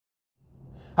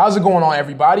How's it going on,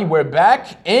 everybody? We're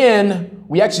back, and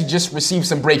we actually just received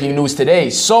some breaking news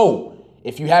today. So,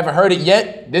 if you haven't heard it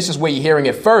yet, this is where you're hearing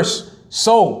it first.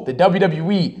 So, the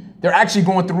WWE, they're actually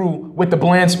going through with the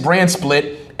brand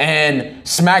split, and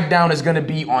SmackDown is going to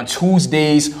be on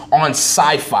Tuesdays on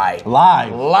Sci-Fi.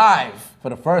 Live. For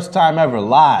the first time ever,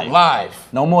 live.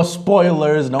 No more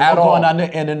spoilers, no more going on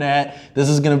the internet. This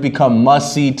is going to become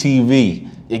must-see TV.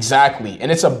 Exactly.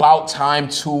 And it's about time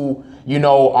to,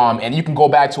 and you can go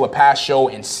back to a past show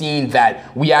and seen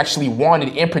that we actually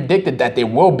wanted and predicted that there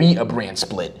will be a brand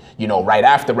split, right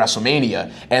after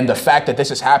WrestleMania. And the fact that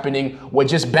this is happening would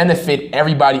just benefit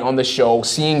everybody on the show,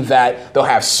 seeing that they'll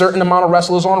have certain amount of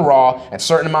wrestlers on Raw and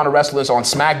certain amount of wrestlers on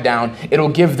SmackDown. It'll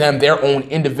give them their own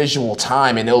individual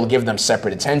time and it'll give them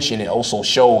separate attention. It also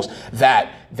shows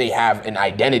that they have an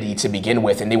identity to begin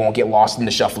with and they won't get lost in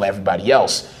the shuffle of everybody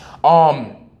else.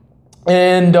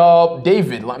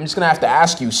 David, I'm just gonna have to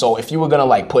ask you. So, if you were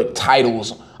gonna put a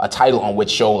title on which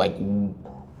show,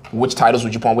 which titles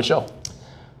would you put on which show?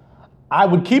 I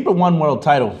would keep it one world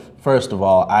title. First of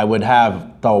all, I would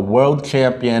have the world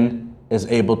champion is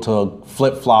able to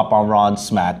flip flop on Raw and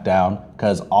SmackDown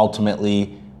because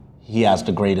ultimately he has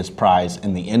the greatest prize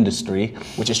in the industry,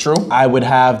 which is true. I would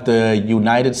have the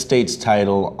United States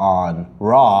title on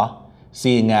Raw,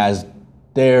 seeing as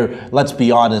let's be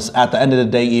honest, at the end of the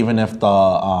day, even if the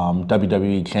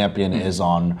WWE champion is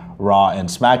on Raw and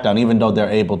SmackDown, even though they're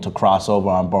able to cross over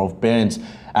on both brands,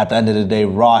 at the end of the day,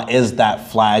 Raw is that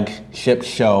flagship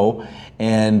show,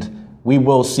 and we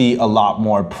will see a lot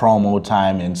more promo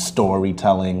time and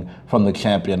storytelling from the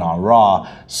champion on Raw.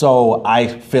 So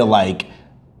I feel like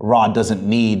Raw doesn't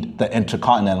need the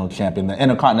Intercontinental Champion. The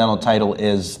Intercontinental title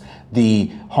is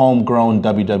the homegrown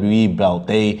WWE belt.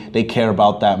 They care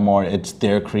about that more. It's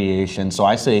their creation. So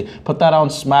I say put that on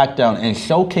SmackDown and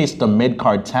showcase the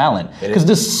mid-card talent. Because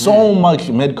there's so much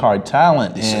mid-card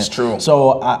talent. This is true.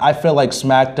 So I feel like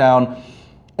SmackDown,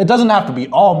 it doesn't have to be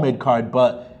all mid-card,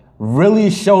 but really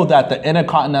show that the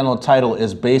Intercontinental title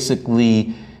is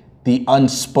basically the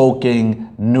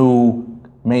unspoken new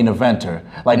main eventer.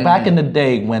 Back in the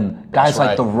day when guys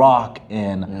like The Rock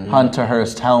and Hunter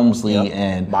Hearst Helmsley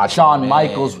and Shawn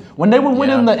Michaels, when they were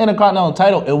winning the Intercontinental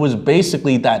title, it was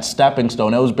basically that stepping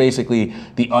stone. It was basically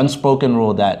the unspoken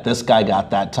rule that this guy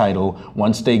got that title.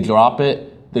 Once they drop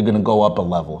it, they're going to go up a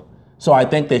level. So I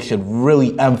think they should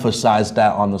really emphasize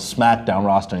that on the SmackDown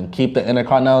roster and keep the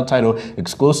Intercontinental title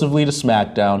exclusively to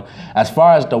SmackDown. As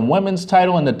far as the women's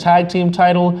title and the tag team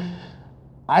title,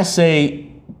 I say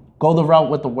go the route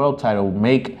with the world title.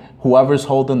 Make whoever's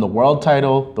holding the world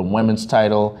title, the women's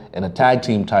title, and the tag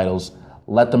team titles,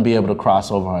 let them be able to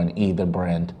cross over on either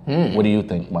brand. What do you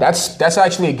think, Mike? That's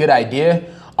actually a good idea.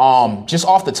 Just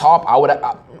off the top, I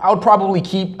would probably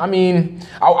keep. I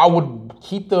would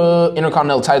keep the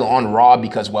Intercontinental title on Raw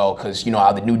because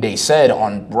how the New Day said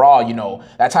on Raw,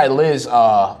 that title is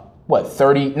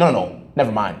 30? No,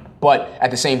 never mind. But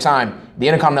at the same time, the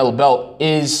Intercontinental belt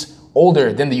is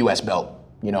older than the U.S. belt.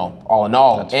 All in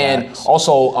all. That's and facts.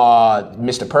 Also,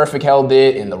 Mr. Perfect held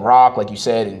it, and The Rock, like you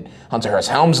said, and Hunter Hearst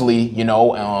Helmsley,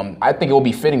 I think it would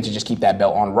be fitting to just keep that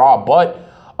belt on Raw. But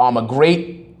a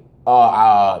great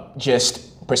just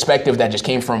perspective that just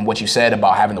came from what you said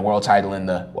about having the world title and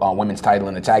the women's title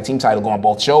and the tag team title go on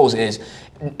both shows is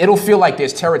it'll feel like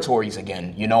there's territories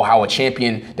again. How a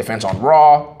champion defends on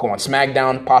Raw, go on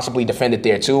SmackDown, possibly defend it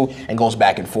there too, and goes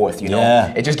back and forth,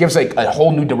 Yeah. It just gives a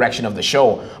whole new direction of the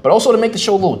show. But also to make the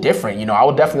show a little different, I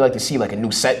would definitely like to see a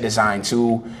new set design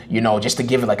too, just to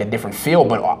give it a different feel.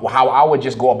 But how I would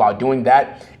just go about doing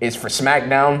that is for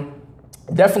SmackDown,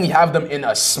 definitely have them in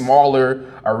a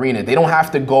smaller arena. They don't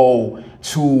have to go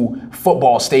to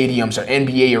football stadiums or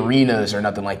NBA arenas or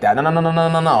nothing like that.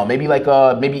 No. Maybe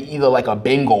either a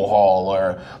bingo hall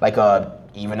or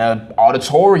even an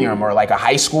auditorium or a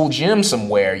high school gym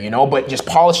somewhere, but just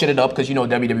polish it up because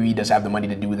WWE does have the money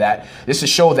to do that. This to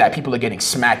show that people are getting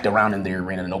smacked around in the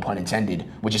arena, no pun intended,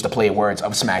 which is the play words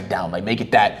of SmackDown. Make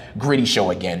it that gritty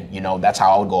show again. That's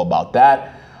how I would go about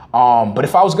that. But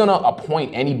if I was gonna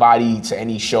appoint anybody to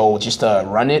any show just to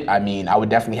run it, I would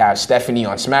definitely have Stephanie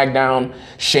on SmackDown,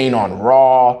 Shane on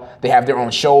Raw. They have their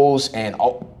own shows, and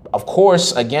of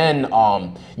course, again,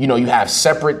 you have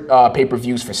separate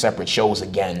pay-per-views for separate shows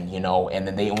again, and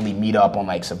then they only meet up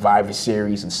on Survivor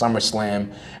Series and SummerSlam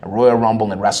and Royal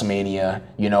Rumble and WrestleMania,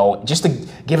 just to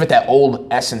give it that old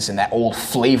essence and that old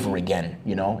flavor again,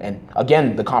 and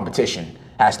again, the competition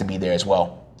has to be there as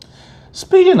well.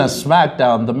 Speaking of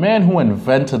SmackDown, the man who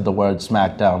invented the word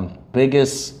SmackDown,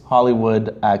 biggest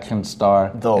Hollywood action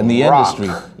star in the industry,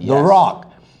 The Rock.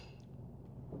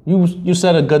 you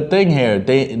said a good thing here.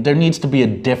 There needs to be a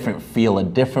different feel, a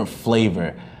different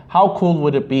flavor. How cool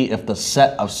would it be if the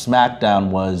set of SmackDown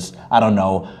was, I don't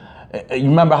know, you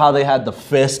remember how they had the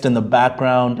fist in the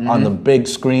background on the big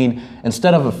screen?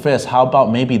 Instead of a fist, how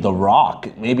about maybe The Rock?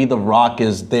 Maybe The Rock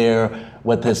is there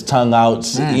with his tongue out,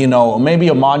 you know, maybe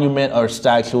a monument or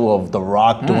statue of The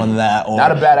Rock doing that. Or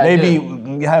not a bad idea.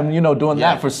 Maybe have him, you know, doing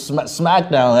that for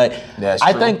SmackDown. Like, That's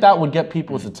I true. think that would get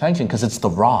people's attention because it's The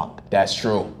Rock. That's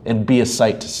true. It'd be a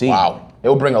sight to see. Wow. It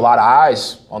will bring a lot of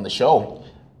eyes on the show.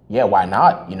 Yeah, why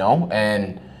not, you know?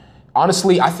 And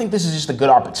honestly, I think this is just a good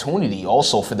opportunity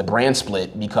also for the brand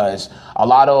split because a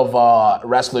lot of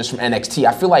wrestlers from NXT,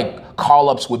 I feel like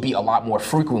call-ups would be a lot more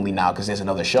frequently now because there's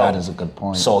another show. That is a good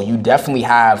point. So you definitely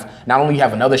have, not only you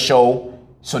have another show,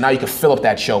 so now you can fill up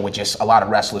that show with just a lot of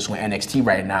wrestlers from NXT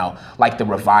right now, like The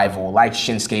Revival, like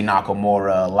Shinsuke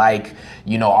Nakamura, like,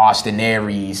 you know, Austin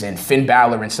Aries and Finn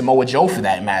Balor and Samoa Joe for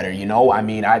that matter, you know? I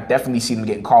mean, I definitely see them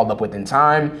getting called up within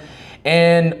time.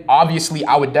 And obviously,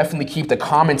 I would definitely keep the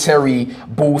commentary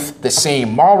booth the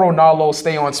same. Mauro Ranallo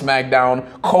stay on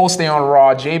SmackDown, Cole stay on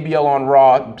Raw, JBL on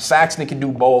Raw, Saxton can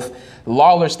do both.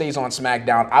 Lawler stays on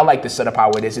SmackDown. I like the setup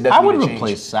how it is. It doesn't I would need to change.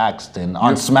 replace Saxton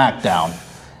on SmackDown.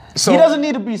 So He doesn't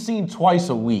need to be seen twice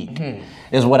a week,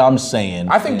 is what I'm saying.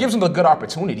 I think it gives him a good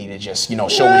opportunity to just, you know,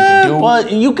 show what he can do.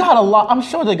 But you got a lot. I'm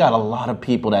sure they got a lot of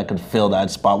people that could fill that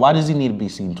spot. Why does he need to be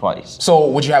seen twice? So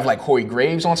would you have like Corey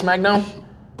Graves on SmackDown?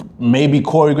 Maybe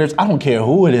Corey Graves. I don't care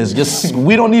who it is. Just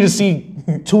we don't need to see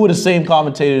two of the same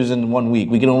commentators in 1 week.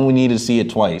 We can only need to see it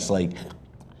twice. Like,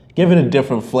 give it a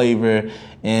different flavor.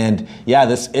 And yeah,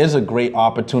 this is a great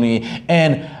opportunity.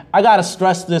 And I gotta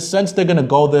stress this: since they're gonna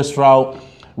go this route,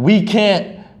 we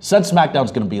can't. Since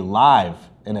SmackDown's gonna be live,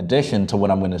 in addition to what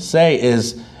I'm gonna say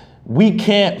is, we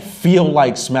can't feel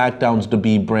like SmackDown's the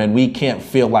B brand. We can't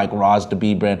feel like Raw's the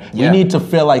B brand. Yeah. We need to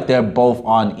feel like they're both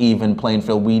on even playing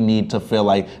field. We need to feel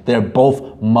like they're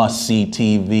both must-see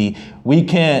TV. We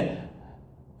can't,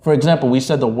 for example, we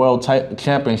said the World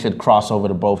Championship cross over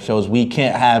to both shows. We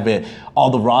can't have it.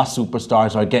 All the Raw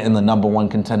superstars are getting the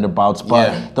 #1 contender bouts,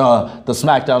 but the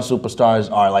SmackDown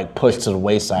superstars are like pushed to the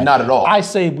wayside. Not at all. I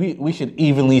say we should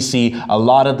evenly see a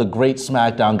lot of the great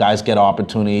SmackDown guys get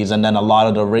opportunities, and then a lot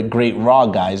of the great Raw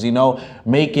guys. You know,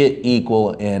 make it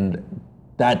equal, and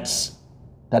that's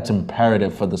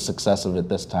imperative for the success of it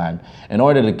this time. In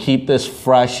order to keep this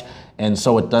fresh and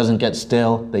so it doesn't get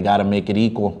stale, they got to make it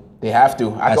equal. They have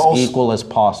to. As equal as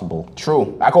possible.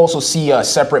 True. I can also see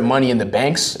separate Money in the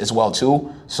Banks as well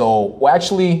too. So, well,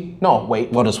 actually, no,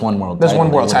 wait. Well, there's one world There's title.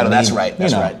 one world title. That's right.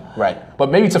 That's you know. right. But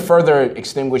maybe to further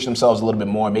extinguish themselves a little bit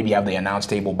more, maybe have the announce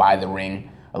table by the ring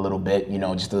a little bit, you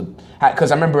know, just to,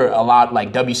 because I remember a lot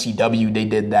like WCW, they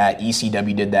did that,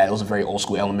 ECW did that. It was a very old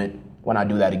school element. Why not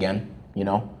do that again, you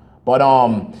know? But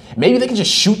maybe they can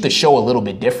just shoot the show a little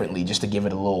bit differently just to give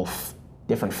it a little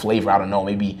different flavor. I don't know,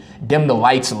 maybe dim the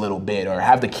lights a little bit or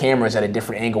have the cameras at a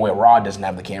different angle where Raw doesn't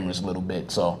have the cameras a little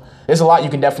bit. So there's a lot you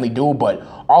can definitely do, but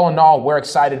all in all, we're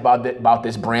excited about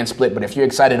this brand split. But if you're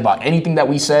excited about anything that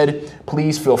we said,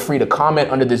 please feel free to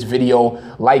comment under this video,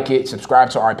 like it, subscribe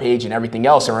to our page and everything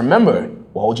else. And remember,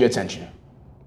 we'll hold your attention.